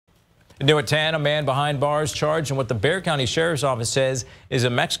New at 10, a man behind bars charged in what the Bexar County Sheriff's Office says is a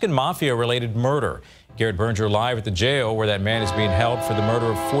Mexican Mafia-related murder. Garrett Berger live at the jail where that man is being held for the murder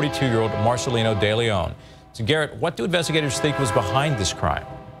of 42-year-old Marcelino Deleon. So, Garrett, what do investigators think was behind this crime?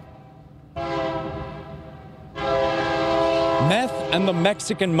 Meth and the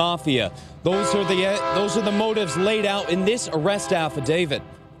Mexican Mafia. Those are the motives laid out in this arrest affidavit.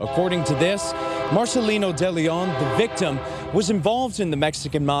 According to this, Marcelino Deleon, the victim, was involved in the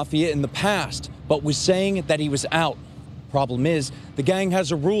Mexican Mafia in the past, but was saying that he was out. Problem is, the gang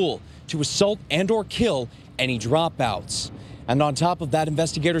has a rule to assault and/or kill any dropouts. And on top of that,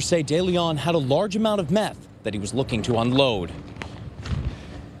 investigators say Deleon had a large amount of meth that he was looking to unload.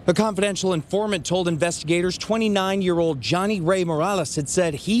 A confidential informant told investigators 29-year-old Johnny Ray Morales had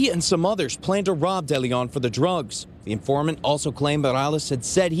said he and some others planned to rob Deleon for the drugs. The informant also claimed Morales had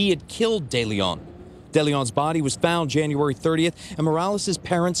said he had killed Deleon. Deleon's body was found January 30th in Morales'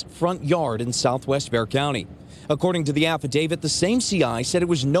 parents' front yard in southwest Bexar County. According to the affidavit, the same CI said it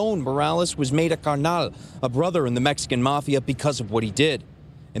was known Morales was made a carnal, a brother in the Mexican Mafia, because of what he did.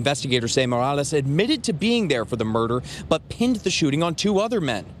 Investigators say Morales admitted to being there for the murder, but pinned the shooting on two other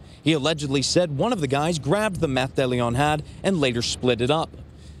men. He allegedly said one of the guys grabbed the meth Deleon had and later split it up.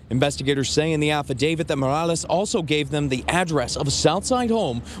 Investigators say in the affidavit that Morales also gave them the address of a Southside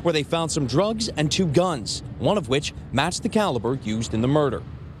home where they found some drugs and two guns, one of which matched the caliber used in the murder.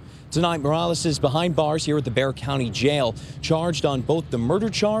 Tonight, Morales is behind bars here at the Bexar County Jail, charged on both the murder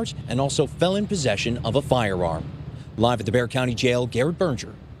charge and also felon possession of a firearm. Live at the Bexar County Jail, Garrett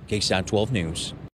Berger, KSAT 12 News.